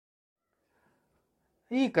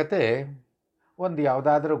ಈ ಕತೆ ಒಂದು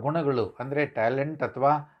ಯಾವುದಾದ್ರೂ ಗುಣಗಳು ಅಂದರೆ ಟ್ಯಾಲೆಂಟ್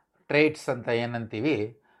ಅಥವಾ ಟ್ರೇಟ್ಸ್ ಅಂತ ಏನಂತೀವಿ,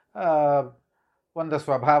 ಒಂದು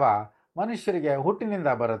ಸ್ವಭಾವ ಮನುಷ್ಯರಿಗೆ ಹುಟ್ಟಿನಿಂದ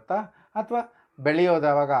ಬರುತ್ತಾ ಅಥವಾ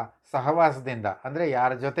ಬೆಳೆಯೋದವಾಗ ಸಹವಾಸದಿಂದ ಅಂದರೆ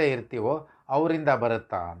ಯಾರ ಜೊತೆ ಇರ್ತೀವೋ ಅವರಿಂದ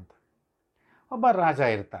ಬರುತ್ತಾ ಅಂತ. ಒಬ್ಬ ರಾಜ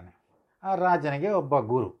ಇರ್ತಾನೆ. ಆ ರಾಜನಿಗೆ ಒಬ್ಬ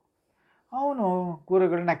ಗುರು. ಅವನು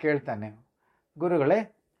ಗುರುಗಳನ್ನ ಕೇಳ್ತಾನೆ, ಗುರುಗಳೇ,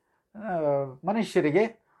 ಮನುಷ್ಯರಿಗೆ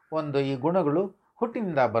ಒಂದು ಈ ಗುಣಗಳು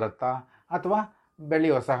ಹುಟ್ಟಿನಿಂದ ಬರುತ್ತಾ ಅಥವಾ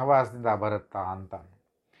ಬೆಳೆಯೋ ಸಹವಾಸದಿಂದ ಬರುತ್ತಾ ಅಂತ.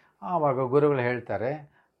 ಆವಾಗ ಗುರುಗಳು ಹೇಳ್ತಾರೆ,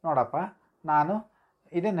 ನೋಡಪ್ಪ, ನಾನು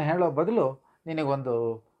ಇದನ್ನು ಹೇಳೋ ಬದಲು ನಿನಗೊಂದು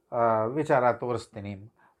ವಿಚಾರ ತೋರಿಸ್ತೀನಿ.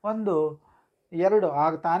 ಒಂದು 2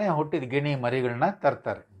 ಆಗ್ತಾನೆ ಹುಟ್ಟಿದ ಗಿಣಿ ಮರಿಗಳನ್ನ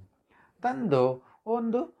ತರ್ತಾರೆ. ತಂದು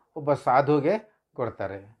ಒಬ್ಬ ಸಾಧುಗೆ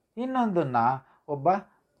ಕೊಡ್ತಾರೆ. ಇನ್ನೊಂದನ್ನು ಒಬ್ಬ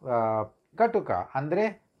ಕಟುಕ ಅಂದರೆ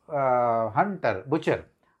ಹಂಟರ್, ಬುಚರ್,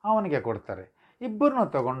 ಅವನಿಗೆ ಕೊಡ್ತಾರೆ. ಇಬ್ಬರನ್ನೂ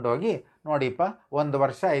ತಗೊಂಡೋಗಿ, ನೋಡಿಪ್ಪ, 1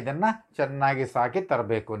 ವರ್ಷ ಇದನ್ನು ಚೆನ್ನಾಗಿ ಸಾಕಿ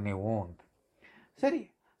ತರಬೇಕು ನೀವು ಅಂತ. ಸರಿ,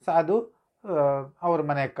 ಸಾಧು ಅವ್ರ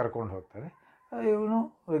ಮನೆಗೆ ಕರ್ಕೊಂಡು ಹೋಗ್ತಾರೆ. ಇವನು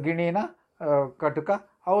ಗಿಣಿನ ಕಟುಕ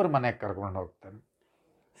ಅವ್ರ ಮನೆಗೆ ಕರ್ಕೊಂಡು ಹೋಗ್ತಾನೆ.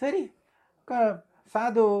 ಸರಿ,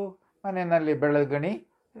 ಸಾಧು ಮನೆಯಲ್ಲಿ ಬೆಳಗಣಿ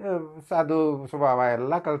ಸಾಧು ಸ್ವಭಾವ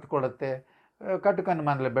ಎಲ್ಲ ಕಲ್ತ್ಕೊಳ್ಳುತ್ತೆ. ಕಟುಕನ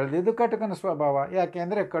ಮನೇಲಿ ಬೆಳೆದಿದ್ದು ಕಟುಕನ ಸ್ವಭಾವ. ಯಾಕೆ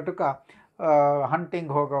ಅಂದರೆ ಕಟುಕ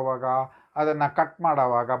ಹಂಟಿಂಗ್ ಹೋಗೋವಾಗ, ಅದನ್ನು ಕಟ್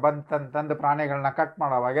ಮಾಡೋವಾಗ, ತಂದು ಪ್ರಾಣಿಗಳನ್ನ ಕಟ್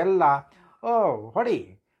ಮಾಡೋವಾಗೆಲ್ಲ ಹೊಡಿ,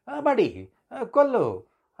 ಬಡಿ, ಕೊಲ್ಲು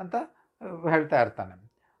ಅಂತ ಹೇಳ್ತಾ ಇರ್ತಾನೆ.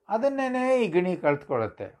 ಅದನ್ನೇ ಈ ಗಿಣಿ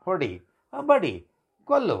ಕಲ್ತ್ಕೊಳ್ಳುತ್ತೆ, ಹೊಡಿ, ಬಡಿ,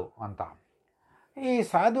 ಕೊಲ್ಲು ಅಂತ. ಈ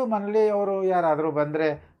ಸಾಧು ಮನೇಲಿ ಅವರು ಯಾರಾದರೂ ಬಂದರೆ,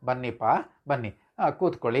 ಬನ್ನಿಪ್ಪ ಬನ್ನಿ,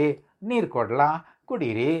 ಕೂತ್ಕೊಳ್ಳಿ, ನೀರು ಕೊಡ್ಲಾ,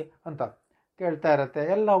 ಕುಡೀರಿ ಅಂತ ಕೇಳ್ತಾ ಇರುತ್ತೆ.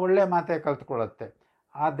 ಎಲ್ಲ ಒಳ್ಳೆ ಮಾತೇ ಕಲ್ತ್ಕೊಳ್ಳುತ್ತೆ.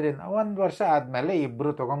 ಆದ್ದರಿಂದ 1 ವರ್ಷ ಆದಮೇಲೆ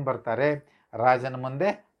ಇಬ್ಬರು ತೊಗೊಂಬರ್ತಾರೆ, ರಾಜನ ಮುಂದೆ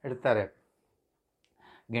ಇಡ್ತಾರೆ.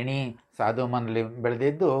 ಗಿಣಿ ಸಾಧು ಮನೇಲಿ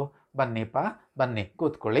ಬೆಳೆದಿದ್ದು, ಬನ್ನಿಪ್ಪ ಬನ್ನಿ,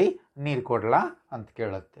 ಕೂತ್ಕೊಳ್ಳಿ, ನೀರು ಕೊಡ್ಲಾ ಅಂತ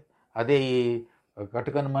ಕೇಳುತ್ತೆ. ಅದೇ ಈ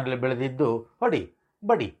ಕಟುಕನ ಮನೇಲಿ ಬೆಳೆದಿದ್ದು, ಹೊಡಿ,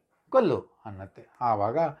 ಬಡಿ, ಕೊಲ್ಲು ಅನ್ನತ್ತೆ.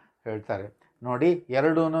 ಆವಾಗ ಹೇಳ್ತಾರೆ, ನೋಡಿ,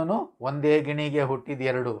 ಎರಡೂ ಒಂದೇ ಗಿಣಿಗೆ ಹುಟ್ಟಿದ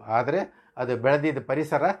 2, ಆದರೆ ಅದು ಬೆಳೆದಿದ್ದ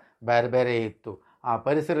ಪರಿಸರ ಬೇರೆ ಬೇರೆ ಇತ್ತು. ಆ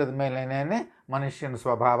ಪರಿಸರದ ಮೇಲೇನೇ ಮನುಷ್ಯನ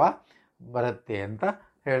ಸ್ವಭಾವ ಬರುತ್ತೆ ಅಂತ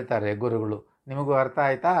ಹೇಳ್ತಾರೆ ಗುರುಗಳು. ನಿಮಗೂ ಅರ್ಥ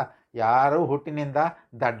ಆಯ್ತಾ? ಯಾರೂ ಹುಟ್ಟಿನಿಂದ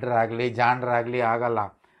ದಡ್ಡರಾಗಲಿ ಜಾಣರಾಗಲಿ ಆಗಲ್ಲ.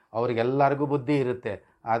 ಅವ್ರಿಗೆಲ್ಲರಿಗೂ ಬುದ್ಧಿ ಇರುತ್ತೆ.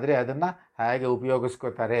 ಆದರೆ ಅದನ್ನು ಹೇಗೆ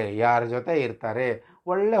ಉಪಯೋಗಿಸ್ಕೋತಾರೆ, ಯಾರ ಜೊತೆ ಇರ್ತಾರೆ.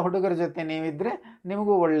 ಒಳ್ಳೆ ಹುಡುಗರ ಜೊತೆ ನೀವಿದ್ದರೆ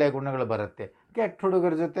ನಿಮಗೂ ಒಳ್ಳೆ ಗುಣಗಳು ಬರುತ್ತೆ. ಕೆಟ್ಟ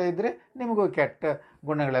ಹುಡುಗರ ಜೊತೆ ಇದ್ದರೆ ನಿಮಗೂ ಕೆಟ್ಟ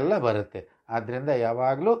ಗುಣಗಳೆಲ್ಲ ಬರುತ್ತೆ. ಆದ್ದರಿಂದ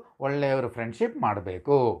ಯಾವಾಗಲೂ ಒಳ್ಳೆಯವರು ಫ್ರೆಂಡ್ಶಿಪ್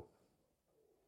ಮಾಡಬೇಕು.